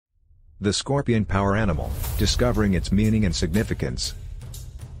The scorpion power animal, discovering its meaning and significance.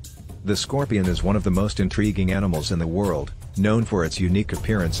 The scorpion is one of the most intriguing animals in the world, known for its unique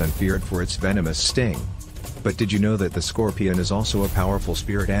appearance and feared for its venomous sting. But did you know that the scorpion is also a powerful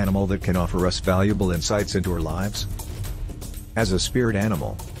spirit animal that can offer us valuable insights into our lives? As a spirit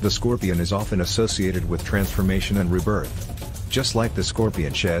animal, the scorpion is often associated with transformation and rebirth. Just like the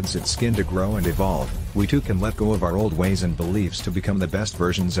scorpion sheds its skin to grow and evolve, we too can let go of our old ways and beliefs to become the best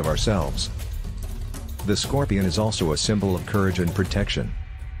versions of ourselves. The scorpion is also a symbol of courage and protection.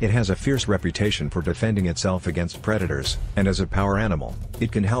 It has a fierce reputation for defending itself against predators, and as a power animal,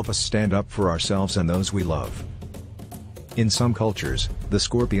 it can help us stand up for ourselves and those we love. In some cultures, the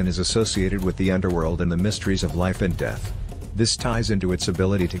scorpion is associated with the underworld and the mysteries of life and death. This ties into its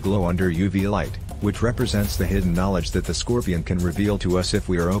ability to glow under UV light, which represents the hidden knowledge that the scorpion can reveal to us if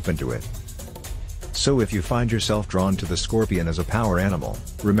we are open to it. So if you find yourself drawn to the scorpion as a power animal,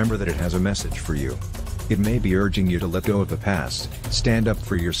 remember that it has a message for you. It may be urging you to let go of the past, stand up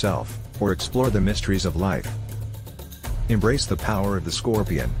for yourself, or explore the mysteries of life. Embrace the power of the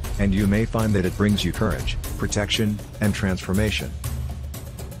scorpion, and you may find that it brings you courage, protection, and transformation.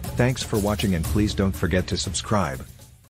 Thanks for watching, and please don't forget to subscribe.